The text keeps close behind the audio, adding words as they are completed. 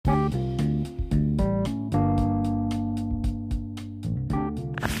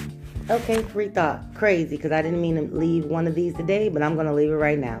Okay, free thought. Crazy, because I didn't mean to leave one of these today, but I'm going to leave it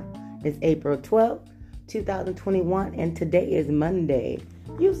right now. It's April 12th, 2021, and today is Monday.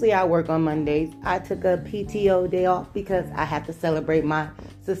 Usually I work on Mondays. I took a PTO day off because I have to celebrate my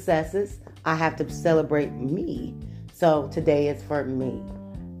successes. I have to celebrate me. So today is for me.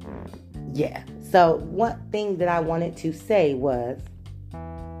 Yeah. So one thing that I wanted to say was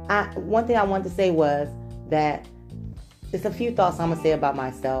that it's a few thoughts I'm going to say about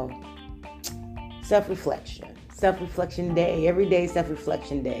myself. Self-reflection. Self-reflection day. Every day is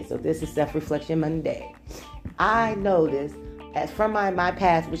self-reflection day. So this is self-reflection Monday. I noticed that from my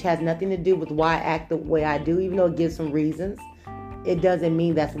past, which has nothing to do with why I act the way I do, even though it gives some reasons, it doesn't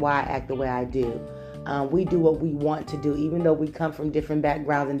mean that's why I act the way I do. We do what we want to do, even though we come from different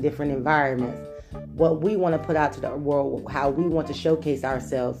backgrounds and different environments. What we want to put out to the world, how we want to showcase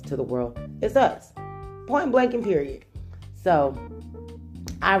ourselves to the world, is us. Point blank and period. So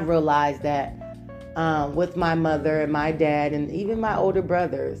I realized that with my mother and my dad and even my older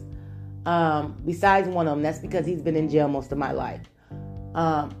brothers, besides one of them, that's because he's been in jail most of my life.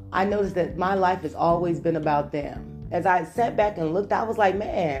 I noticed that my life has always been about them. As I sat back and looked, I was like,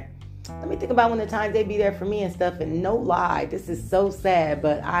 man, let me think about when the times they be there for me and stuff. And no lie, this is so sad,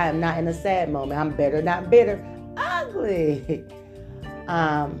 but I am not in a sad moment. I'm better, not bitter, ugly.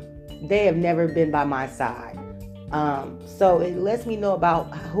 They have never been by my side. So it lets me know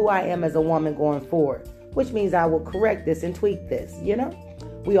about who I am as a woman going forward, which means I will correct this and tweak this,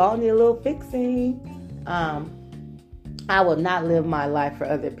 We all need a little fixing. I will not live my life for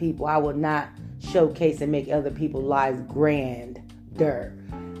other people. I will not showcase and make other people's lives grander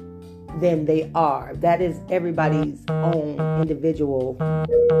than they are. That is everybody's own individual.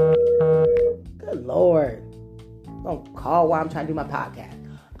 Good Lord. Don't call while I'm trying to do my podcast.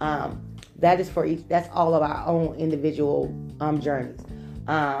 That is for each. That's all of our own individual journeys.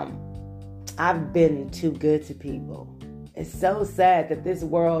 I've been too good to people. It's so sad that this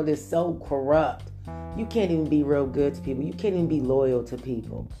world is so corrupt. You can't even be real good to people. You can't even be loyal to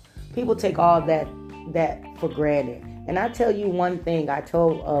people. People take all that for granted. And I tell you one thing. I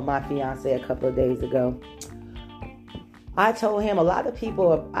told my fiance a couple of days ago. I told him a lot of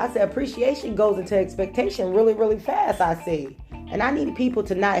people. I said appreciation goes into expectation really, really fast. I see. And I need people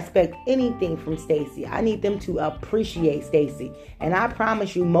to not expect anything from Stacy. I need them to appreciate Stacy. And I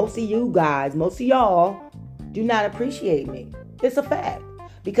promise you, most of y'all do not appreciate me. It's a fact.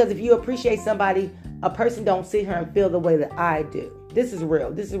 Because if you appreciate somebody, a person don't sit here and feel the way that I do. This is real.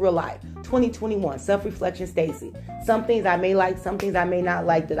 This is real life. 2021, self-reflection Stacy. Some things I may like, some things I may not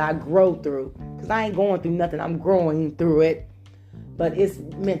like that I grow through. Because I ain't going through nothing. I'm growing through it. But it's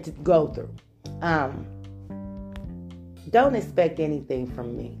meant to go through. Don't expect anything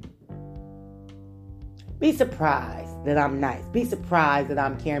from me. Be surprised that I'm nice. Be surprised that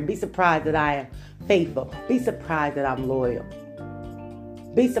I'm caring. Be surprised that I am faithful. Be surprised that I'm loyal.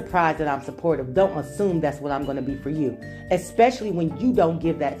 Be surprised that I'm supportive. Don't assume that's what I'm going to be for you. Especially when you don't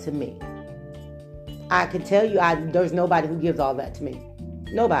give that to me. I can tell you there's nobody who gives all that to me.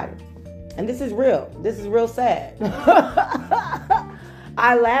 Nobody. And this is real. This is real sad.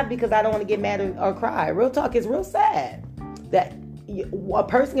 I laugh because I don't want to get mad or cry. Real talk is real sad. That a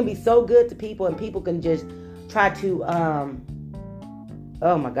person can be so good to people and people can just try to,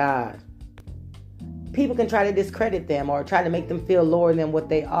 oh my God. People can try to discredit them or try to make them feel lower than what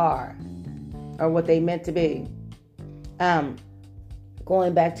they are or what they meant to be.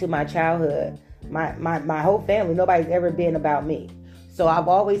 Going back to my childhood, my whole family, nobody's ever been about me. So I've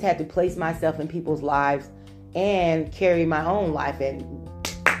always had to place myself in people's lives and carry my own life and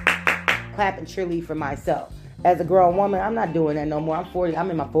clap and cheerlead for myself. As a grown woman, I'm not doing that no more. I'm 40.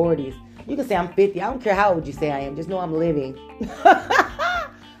 I'm in my 40s. You can say I'm 50. I don't care how old you say I am. Just know I'm living.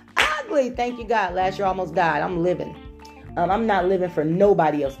 Ugly. Thank you, God. Last year I almost died. I'm living. I'm not living for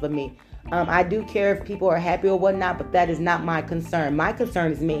nobody else but me. I do care if people are happy or whatnot, but that is not my concern. My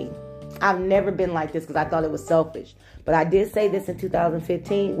concern is me. I've never been like this because I thought it was selfish. But I did say this in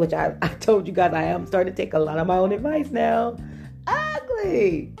 2015, which I told you guys I am starting to take a lot of my own advice now.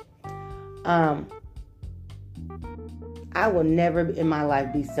 Ugly. I will never in my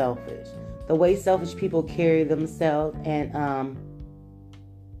life be selfish. The way selfish people carry themselves and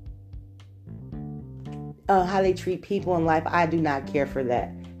how they treat people in life, I do not care for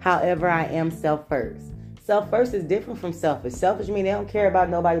that. However, I am self-first. Self-first is different from selfish. Selfish means they don't care about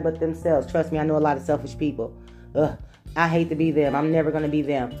nobody but themselves. Trust me, I know a lot of selfish people. I hate to be them. I'm never going to be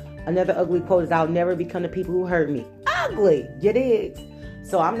them. Another ugly quote is, I'll never become the people who hurt me. Ugly. It is.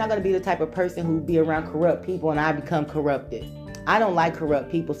 So I'm not going to be the type of person who be around corrupt people and I become corrupted. I don't like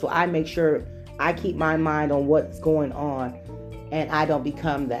corrupt people, so I make sure I keep my mind on what's going on and I don't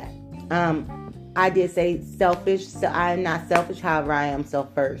become that. I did say selfish. So I am not selfish. However, I am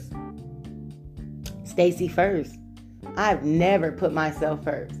self first. Stacey first. I've never put myself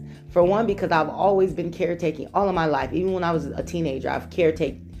first. For one, because I've always been caretaking all of my life. Even when I was a teenager, I've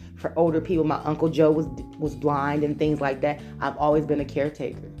caretaken for older people. My Uncle Joe was blind and things like that. I've always been a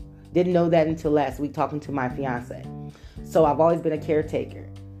caretaker. Didn't know that until last week talking to my fiance. So I've always been a caretaker.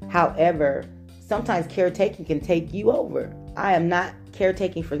 However, sometimes caretaking can take you over. I am not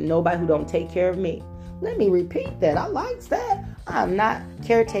caretaking for nobody who don't take care of me. Let me repeat that. I like that. I'm not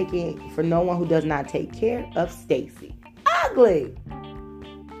caretaking for no one who does not take care of Stacey. Ugly.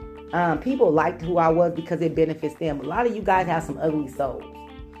 People liked who I was because it benefits them. A lot of you guys have some ugly souls.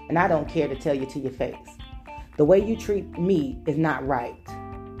 And I don't care to tell you to your face. The way you treat me is not right.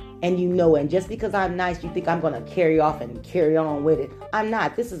 And you know it. And just because I'm nice, you think I'm going to carry off and carry on with it. I'm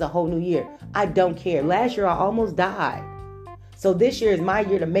not. This is a whole new year. I don't care. Last year I almost died. So this year is my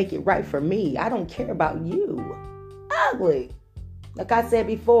year to make it right for me. I don't care about you. Ugly. Like I said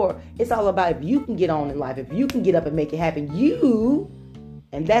before, it's all about if you can get on in life. If you can get up and make it happen. You,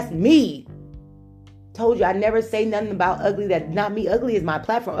 and that's me. Told you I never say nothing about ugly. That's not me. Ugly is my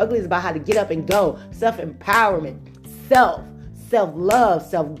platform. Ugly is about how to get up and go. Self-empowerment. Self-love.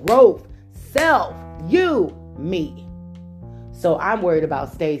 Self-growth. You, me. So I'm worried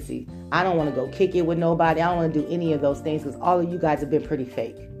about Stacey. I don't want to go kick it with nobody. I don't want to do any of those things because all of you guys have been pretty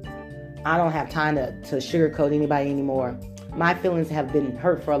fake. I don't have time to sugarcoat anybody anymore. My feelings have been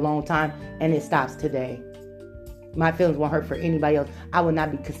hurt for a long time and it stops today. My feelings won't hurt for anybody else. I will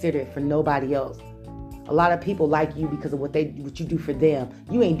not be considerate for nobody else. A lot of people like you because of what you do for them.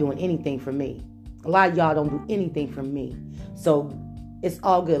 You ain't doing anything for me. A lot of y'all don't do anything for me. So it's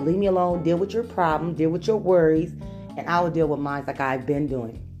all good. Leave me alone. Deal with your problem. Deal with your worries. And I will deal with mine like I've been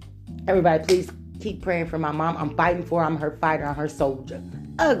doing. Everybody, please keep praying for my mom. I'm fighting for her. I'm her fighter. I'm her soldier.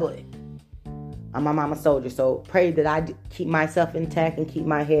 Ugly. I'm my mama's soldier. So pray that I keep myself intact and keep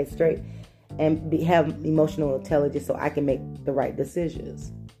my head straight and have emotional intelligence so I can make the right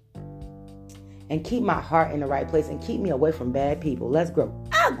decisions. And keep my heart in the right place and keep me away from bad people. Let's grow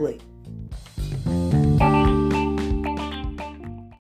ugly.